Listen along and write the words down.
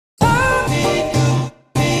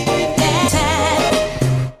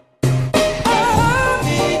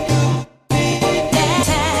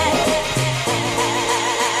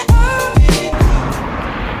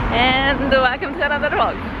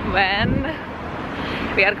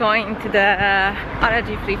We are going to the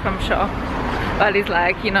Allergy free from shop. Well, it's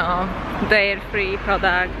like, you know, dairy-free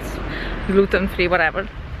products, gluten-free, whatever.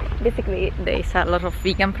 Basically, they sell a lot of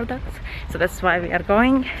vegan products, so that's why we are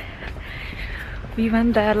going. We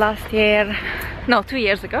went there last year, no, 2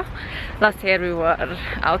 years ago. Last year we were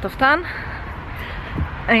out of town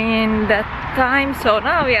in that time, so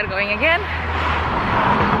now we are going again.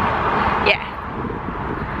 Yeah,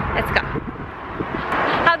 let's go.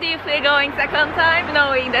 How do you feel going second time,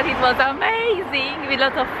 knowing that it was amazing with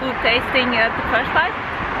lots of food tasting at the first time?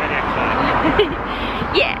 Very exciting.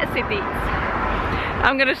 Yes, it is.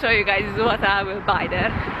 I'm gonna show you guys what I will buy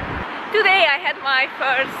there. Today I had my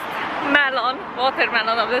first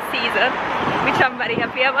watermelon of the season, which I'm very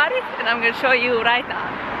happy about it, and I'm gonna show you right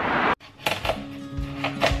now.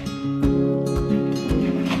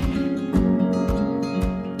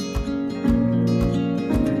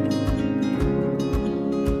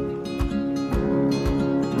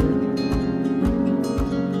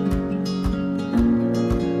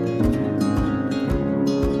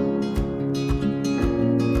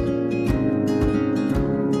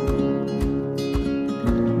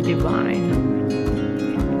 Divine.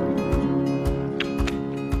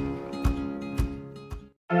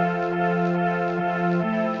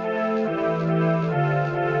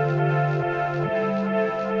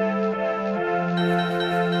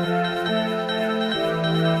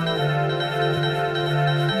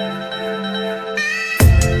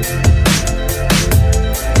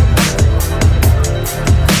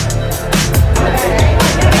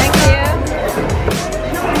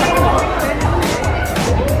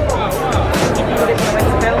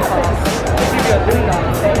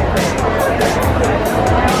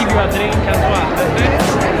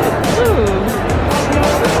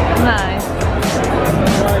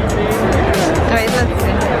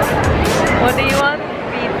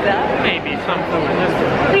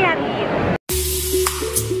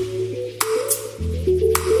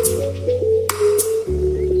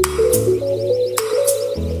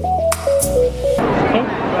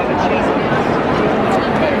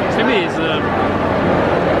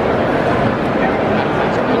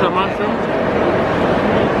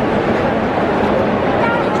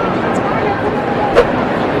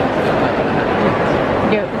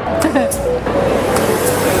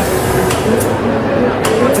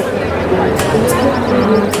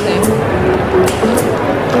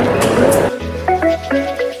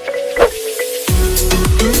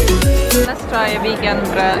 Let's try a vegan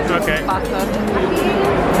bread. Okay. Butter.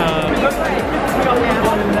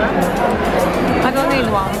 I don't need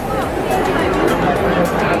one.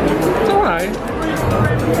 It's alright.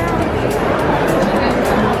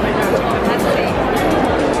 Let's see.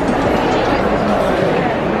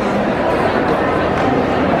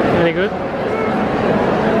 Very good.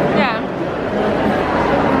 Yeah.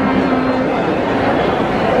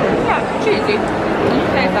 Yeah, cheesy.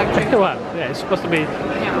 Tastes like cheese. Well, yeah, it's supposed to be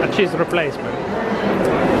a cheese replacement.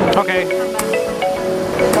 Okay.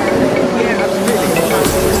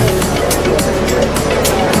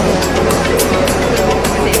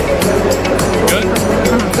 Good?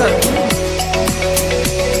 Good.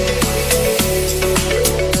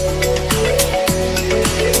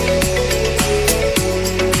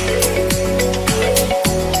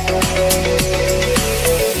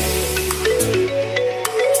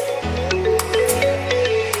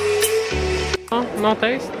 No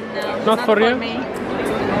taste? No, Not for you? me.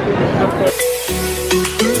 Not for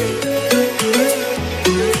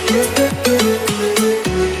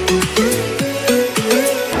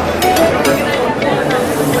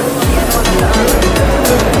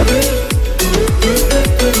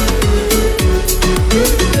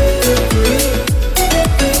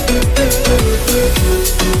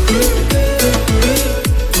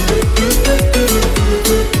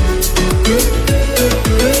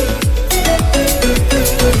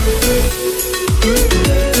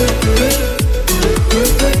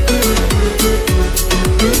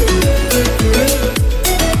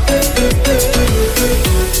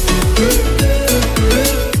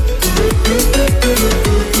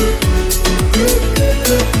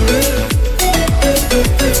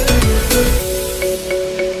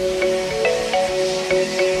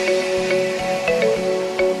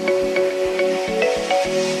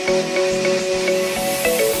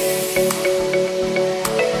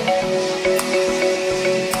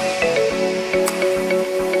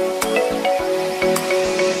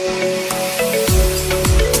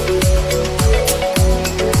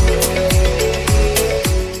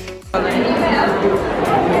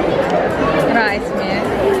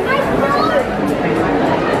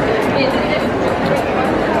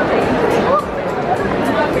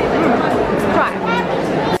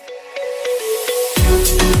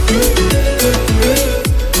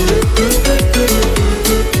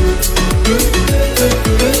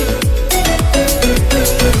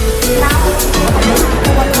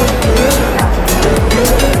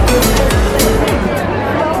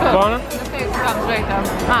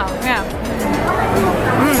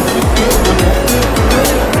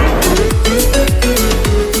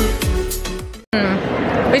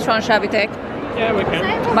one shall we take? Yeah, we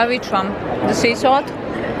can. But which one? The sea salt? I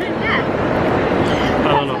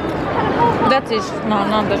don't know. That is no,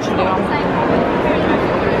 not the chili one.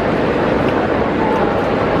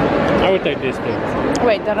 I would take this too.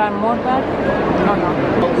 Wait, there are more bad? No, no.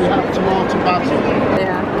 But we have tomato basil.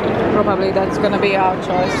 Yeah, probably that's gonna be our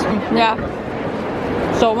choice. Yeah.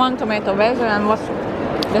 So one tomato basil and what's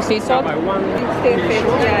the sea salt? By one. Still fit.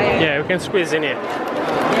 Yeah. Yeah, we can squeeze in here.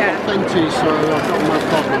 Yeah. Plenty, so I've got no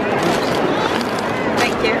problem.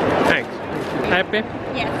 Thank you. Thanks. Happy?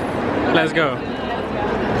 Yes. Let's go.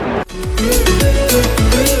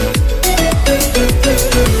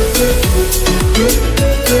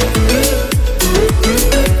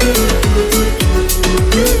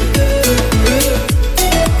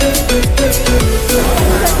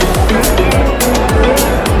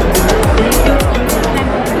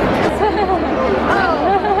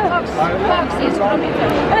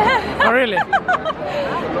 Oh, really?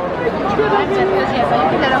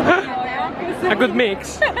 A good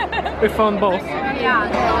mix. We found both.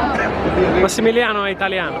 Massimiliano e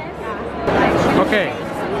italiano. Okay.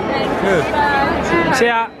 Good. See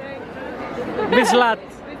ya. Bislat.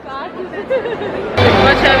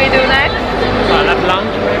 What shall we do next? Well, at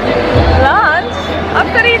lunch maybe. Lunch?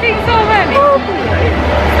 After eating so many?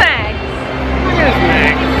 Snacks.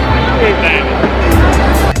 Snacks. Eat that.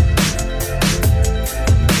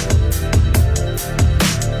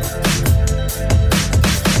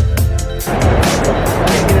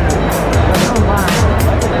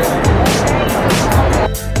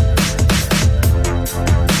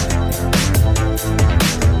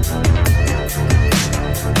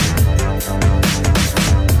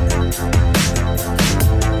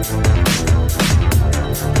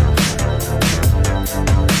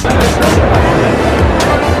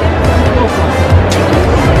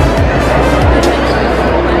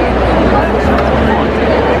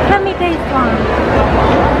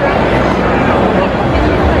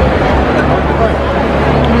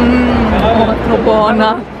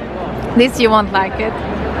 This you won't like it.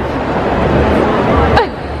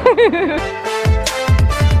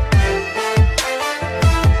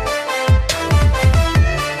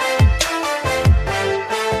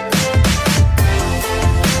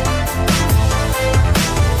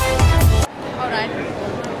 Alright,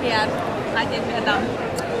 here, I think we are done.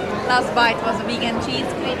 Last bite was a vegan cheese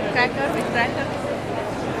cracker with crackers.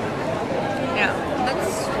 Yeah,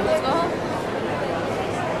 let's go.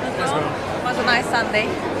 It was a nice Sunday.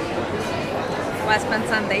 Well spent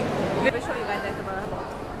Sunday. We'll show you guys later what I bought.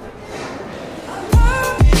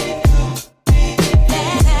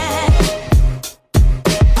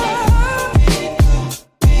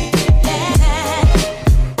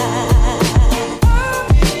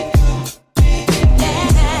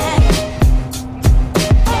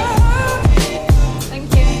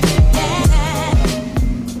 Thank you.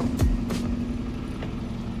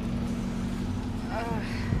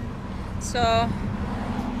 So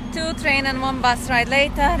 2 train and 1 bus ride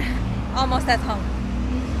later, almost at home.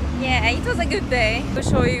 Yeah, it was a good day. I'll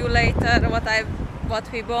show you later what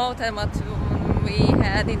we bought and what we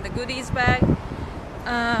had in the goodies bag.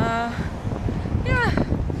 Yeah,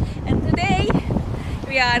 and today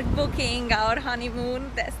we are booking our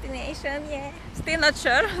honeymoon destination. Yeah, still not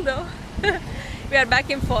sure though. We are back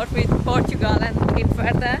and forth with Portugal and Cape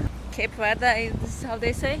Verde. Cape Verde is how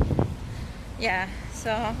they say. Yeah,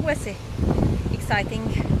 so we'll see. Exciting.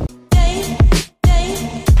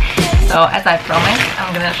 So as I promised,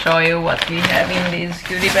 I'm gonna show you what we have in this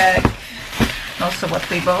goodie bag, also what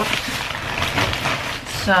we bought.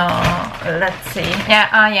 So let's see. Yeah,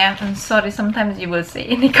 I'm sorry, sometimes you will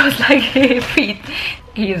see Nico's like feet.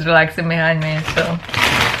 He is relaxing behind me, so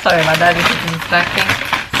sorry about that if it's distracting.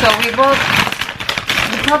 So we bought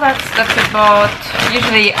the products that we bought.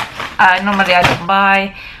 Usually, normally I don't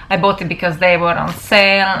buy. I bought it because they were on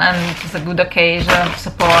sale and it was a good occasion to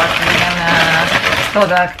support vegan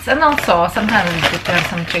products, and also sometimes we prepare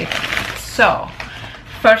some treats. So,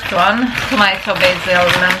 first one, tomato basil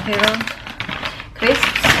lentil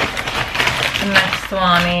crisps. The next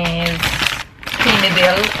one is creamy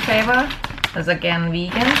dill flavor, as again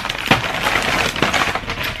vegan.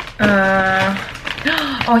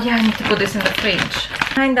 Oh yeah, I need to put this in the fridge.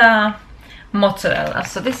 Kinda mozzarella.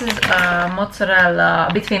 So this is mozzarella,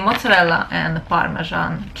 between mozzarella and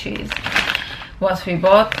Parmesan cheese. What we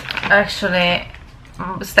bought, actually,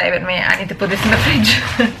 stay with me, I need to put this in the fridge.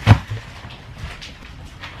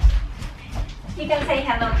 You can say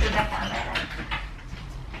hello to the camera.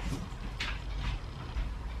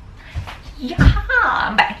 Yeah,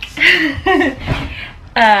 I'm back.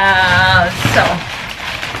 So,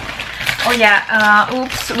 Oh yeah,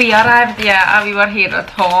 oops, we arrived, yeah, we were here at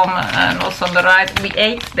home and also on the ride. We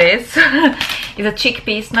ate this. It's a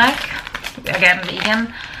chickpea snack, again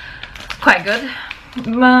vegan, quite good.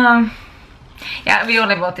 Yeah, we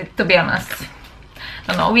only bought it, to be honest.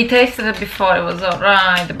 I don't know, we tasted it before, it was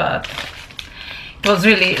alright, but it was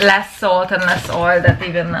really less salt and less oil that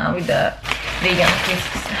even now with the vegan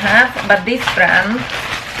crisps have. But this brand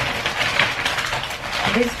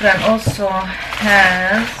also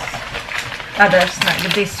has other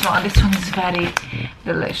snack. This one is very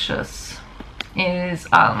delicious. It is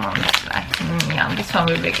almond snack. Yum, this one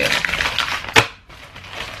will be good.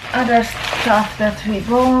 Other stuff that we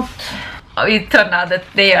bought. It turned out that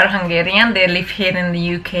they are Hungarian. They live here in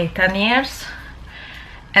the UK 10 years.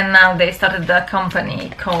 And now they started a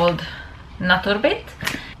company called Naturbit.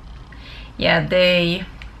 Yeah, they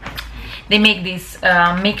make these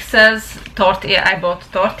mixes. Tortilla, I bought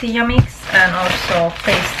tortilla mix and also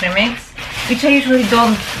pastry mix, which I usually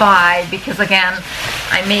don't buy because again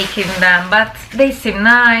I'm making them, but they seem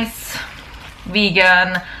nice,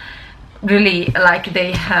 vegan, really. Like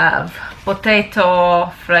they have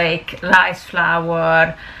potato flake, rice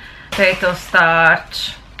flour, potato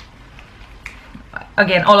starch,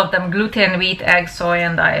 again all of them gluten, wheat, egg, soy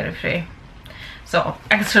and dairy free. So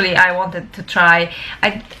actually I wanted to try,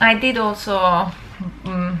 I did also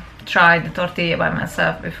try the tortilla by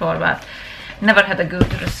myself before, but never had a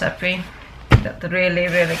good recipe. That's really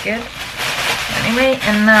good. Anyway,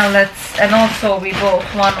 and now and also we bought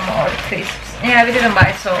one more crisps. Yeah, we didn't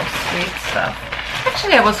buy so sweet stuff.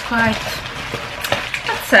 Actually I was quite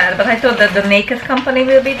not sad, but I thought that the Naked company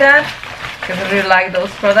will be there because I really like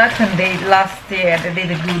those products, and last year they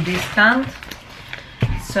did a good discount.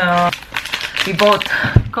 So we bought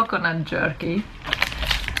coconut jerky,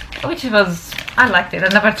 which I liked it. I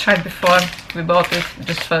never tried before. We bought it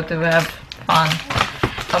just to have fun.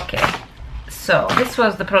 Okay, so this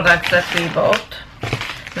was the products that we bought.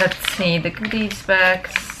 Let's see, the goodies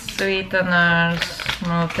bags, sweeteners,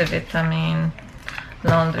 multivitamin,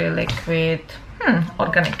 laundry liquid,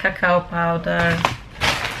 organic cacao powder,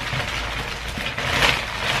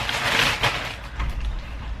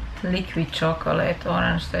 liquid chocolate,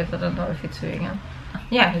 orange taste. I don't know if it's vegan.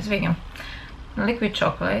 Yeah, it's vegan. Liquid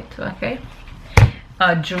chocolate, okay.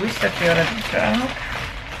 Juice that we already drank.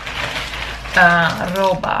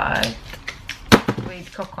 Raw bite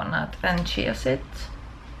with coconut and chia seeds.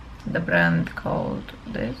 The brand called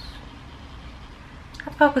this.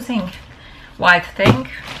 Not focusing. White thing.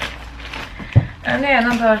 And yeah,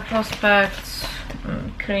 another prospects,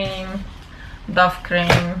 cream, Dove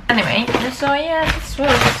cream. Anyway, so yeah, this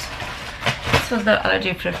was the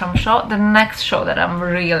Allergy free from show. The next show that I'm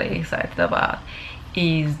really excited about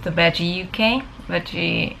is the Veggie UK,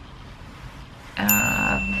 Veggie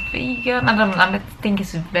vegan. I don't know, I think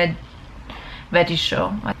it's a veggie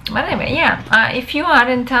show. But anyway, yeah, if you are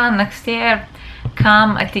in town next year,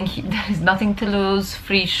 come. I think there is nothing to lose.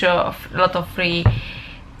 Free show, a lot of free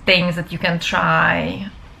things that you can try.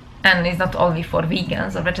 And it's not only for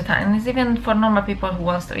vegans or vegetarians, it's even for normal people who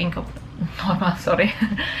wants to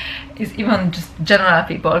it's even just general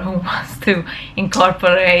people who wants to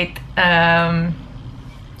incorporate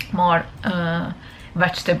more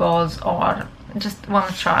vegetables or just want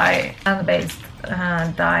to try plant-based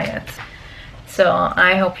diet. So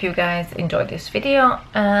I hope you guys enjoyed this video,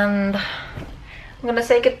 and I'm gonna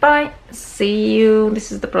say goodbye. See you.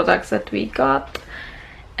 This is the products that we got.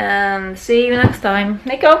 And see you next time.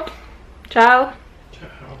 Nico, ciao.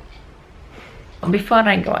 Ciao. Before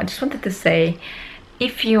I go, I just wanted to say,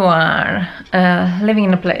 if you are living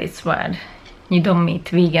in a place where you don't meet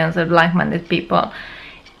vegans or like-minded people,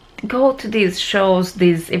 go to these shows,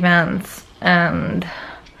 these events, and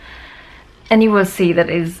you will see that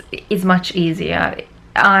it's much easier.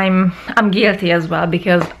 I'm guilty as well,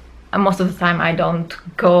 because most of the time I don't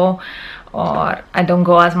go, or I don't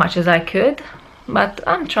go as much as I could. But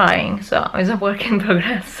I'm trying, so it's a work in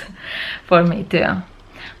progress for me too.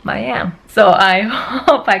 But yeah, so I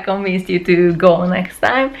hope I convinced you to go next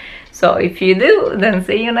time. So if you do, then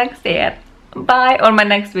see you next year. Bye, or my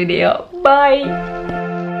next video. Bye.